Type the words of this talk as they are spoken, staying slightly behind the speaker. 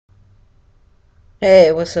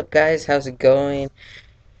Hey, what's up guys? How's it going?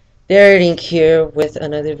 Derek Inc. here with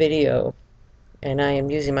another video, and I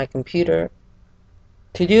am using my computer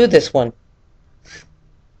to do this one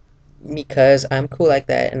because I'm cool like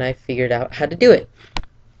that and I figured out how to do it.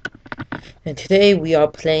 And today we are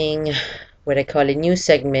playing what I call a new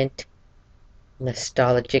segment,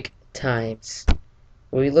 Nostalgic Times,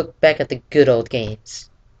 where we look back at the good old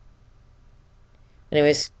games.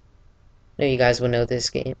 Anyways, I know you guys will know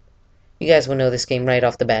this game. You guys will know this game right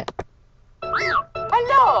off the bat.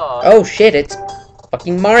 Hello! Oh shit, it's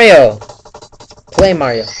fucking Mario! Play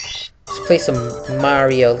Mario. Let's play some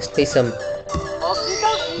Mario. Let's play some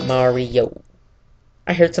Mario.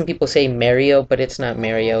 I heard some people say Mario, but it's not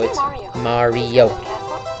Mario, it's Mario.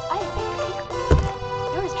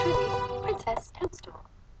 Yours truly, Princess Toadstool.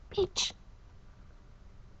 Peach.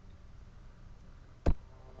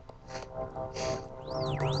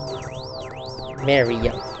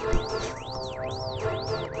 Mario.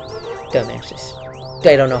 Dumbasses.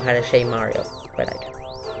 I don't know how to say Mario, but I do.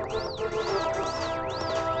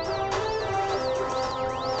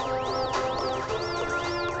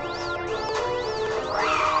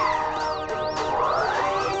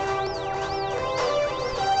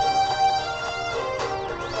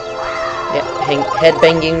 Yeah,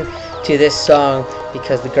 headbanging to this song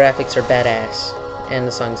because the graphics are badass and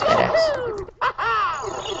the song's badass.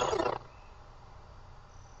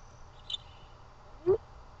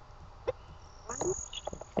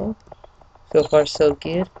 Okay. So far so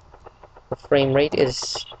good. The frame rate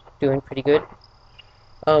is doing pretty good.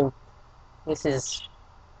 This is,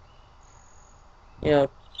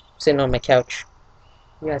 sitting on my couch.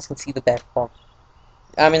 You guys can see the basketball.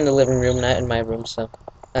 I'm in the living room, not in my room, so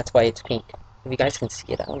that's why it's pink. If you guys can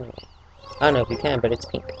see it, I don't know if you can, but it's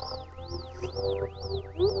pink.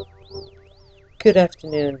 Good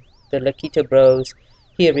afternoon, the Lakitu Bros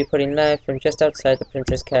here reporting live from just outside the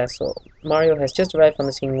Princess Castle. Mario has just arrived on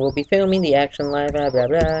the scene. We'll be filming the action live, blah blah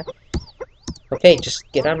blah. Okay, just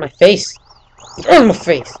get out of my face! Get out of my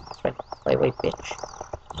face! That's right, lightweight bitch.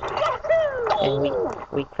 And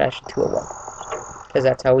we crash into a wall. Because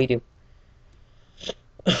that's how we do.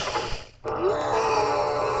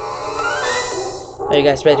 Are you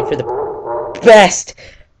guys ready for the best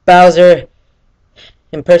Bowser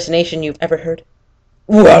impersonation you've ever heard?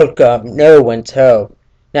 Welcome, no one's home.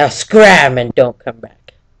 Now scram and don't come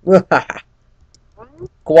back. Gwahaha.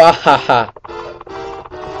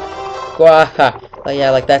 Gwaha. Oh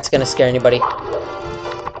yeah, like that's gonna scare anybody.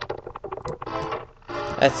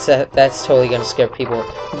 That's totally gonna scare people.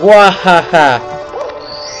 Gwahaha.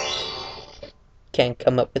 Can't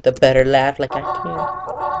come up with a better laugh like I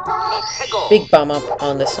can. Big bomb up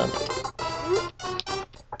on the summit.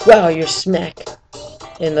 Wow, you're smack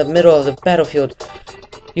in the middle of the battlefield.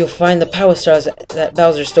 You'll find the power stars that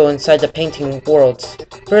Bowser stole inside the painting worlds.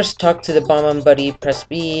 First, talk to the Bomb Buddy, press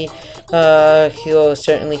B. He'll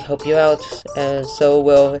certainly help you out, and so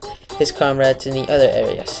will his comrades in the other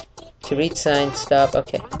areas. To read signs, stop.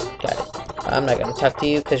 Okay, got it. I'm not gonna talk to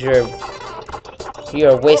you because you're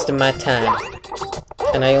a waste of my time.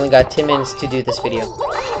 And I only got 10 minutes to do this video.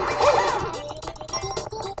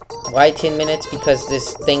 Why 10 minutes? Because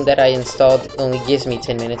this thing that I installed only gives me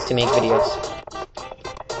 10 minutes to make videos.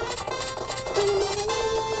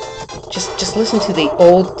 Just listen to the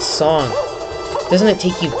old song. Doesn't it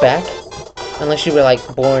take you back? Unless you were like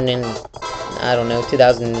born in, I don't know,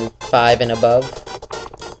 2005 and above.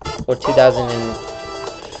 Or 2000 and...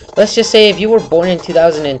 Let's just say if you were born in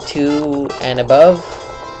 2002 and above,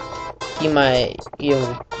 you're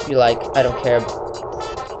like, I don't care.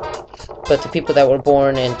 But the people that were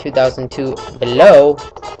born in 2002 below,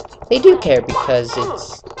 they do care because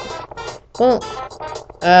it's... Well,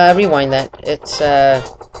 rewind that. It's,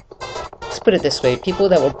 let's put it this way. People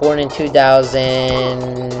that were born in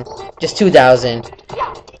 2000, just 2000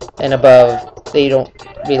 and above, they don't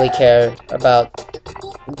really care about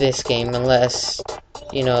this game unless,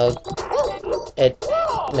 it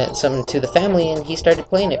meant something to the family and he started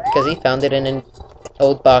playing it because he found it in an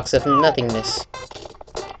old box of nothingness.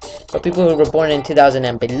 But people who were born in 2000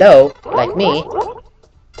 and below, like me,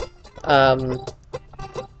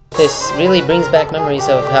 this really brings back memories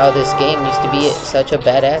of how this game used to be such a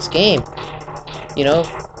badass game.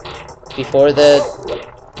 Before the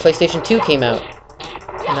PlayStation 2 came out.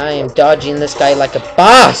 And I am dodging this guy like a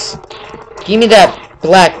boss! Give me that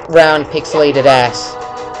black, round, pixelated ass.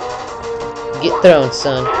 Get thrown,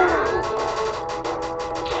 son.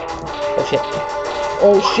 Oh shit.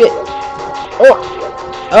 Oh shit. Oh!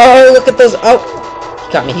 Oh, look at those. Oh!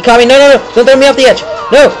 He caught me. He caught me. No, no, no. Don't throw me off the edge.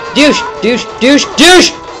 No! Douche! Douche! Douche!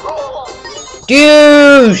 Douche!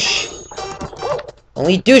 Douche!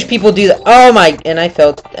 Only douche people do that. Oh my! And I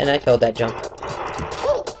failed that jump.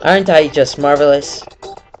 Aren't I just marvelous?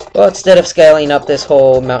 Well, instead of scaling up this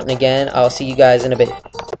whole mountain again, I'll see you guys in a bit.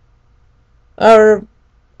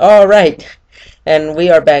 Alright. And we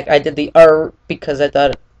are back. I did the because I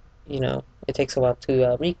thought, you know, it takes a while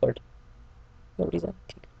to record. Nobody's up.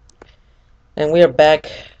 And we are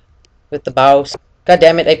back with the boss. God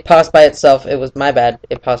damn it, it paused by itself. It was my bad.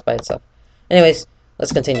 It paused by itself. Anyways,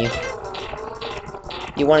 let's continue.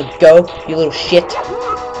 You wanna go, you little shit?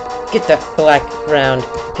 Get that black, round,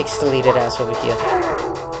 pixelated ass over here.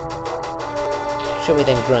 Show me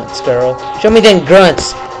them grunts, girl. Show me them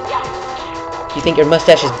grunts! You think your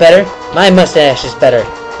mustache is better? My mustache is better.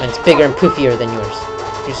 Mine's bigger and poofier than yours.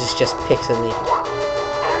 Yours is just pixelated.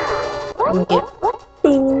 Get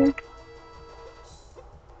boom.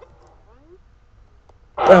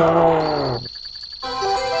 Boom.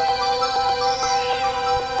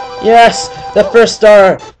 Yes! The first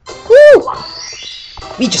star! Woo!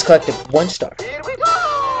 We just collected 1 star.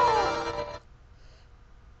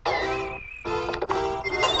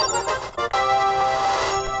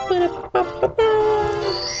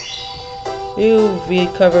 You've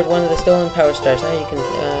recovered one of the stolen power stars. Now you can,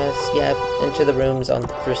 enter the rooms on the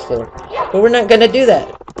 1st floor. But we're not gonna do that.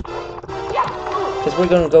 Because we're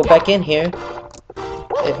gonna go back in here.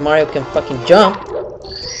 If Mario can fucking jump.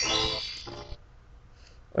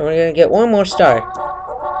 And we're gonna get 1 more star.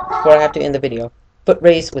 Before I have to end the video. Foot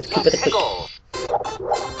race with Koopa the Quick.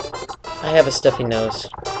 I have a stuffy nose.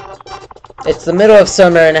 It's the middle of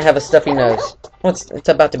summer and I have a stuffy nose. Well, it's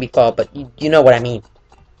about to be fall, but you know what I mean.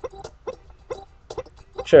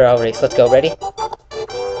 Sure, I'll race. Let's go. Ready? 1,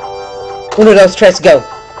 2, 3, go!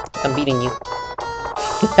 I'm beating you.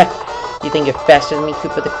 You think you're faster than me,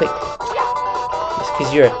 Koopa the Quick? Just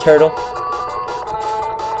because you're a turtle?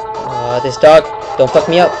 This dog. Don't fuck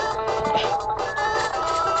me up.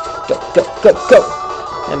 Go, go, go, go!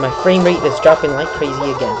 And my frame rate is dropping like crazy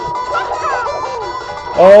again.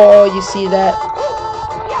 Oh, you see that?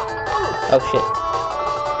 Oh, shit.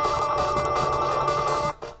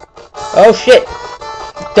 Oh, shit!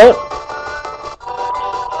 Don't...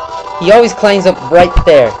 He always climbs up right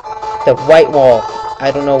there. The white wall.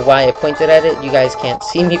 I don't know why I pointed at it. You guys can't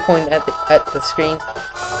see me point at the screen.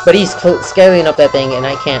 But he's scaling up that thing, and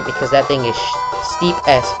I can't because that thing is steep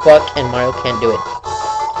as fuck, and Mario can't do it.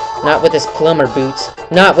 Not with his plumber boots.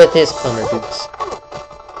 Not with his plumber boots.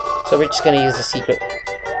 So we're just gonna use the secret.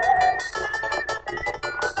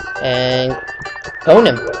 And... own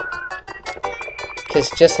him. Because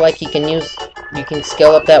just like you can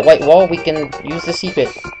scale up that white wall, we can use the secret.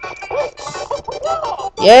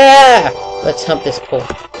 Yeah! Let's hump this pole.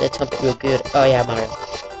 Let's hump it real good. Oh yeah, Mario.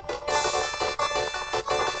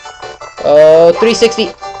 Oh,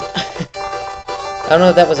 360! I don't know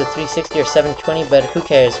if that was a 360 or 720, but who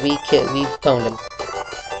cares? We pwned him.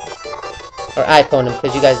 Or I pwned him,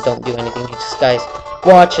 because you guys don't do anything. You just guys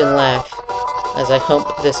watch and laugh as I hump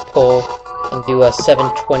this pole and do a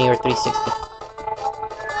 720 or 360.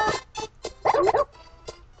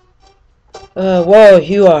 Whoa,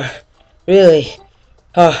 you are really,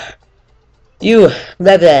 you,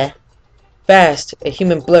 blah blah, fast, a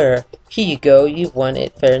human blur. Here you go, you've won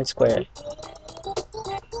it fair and square.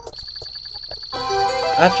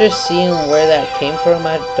 After seeing where that came from,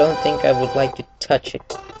 I don't think I would like to touch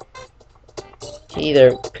it. He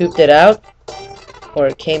either pooped it out, or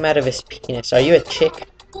it came out of his penis. Are you a chick?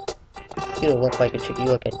 You don't look like a chick, you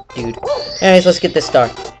look like a dude. Anyways, let's get this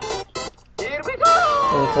star.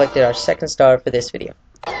 And we collected our 2nd star for this video.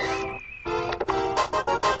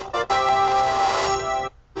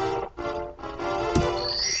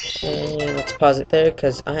 And let's pause it there,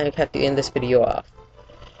 because I have to end this video off.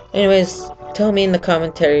 Anyways, tell me in the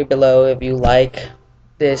commentary below if you like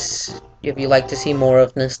this, if you like to see more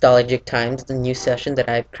of Nostalgic Times, the new session that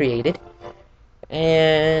I've created.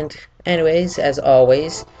 And anyways, as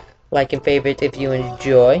always, like and favorite if you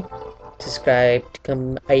enjoy. Subscribe to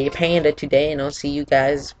become a panda today, and I'll see you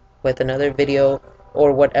guys with another video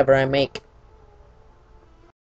or whatever I make.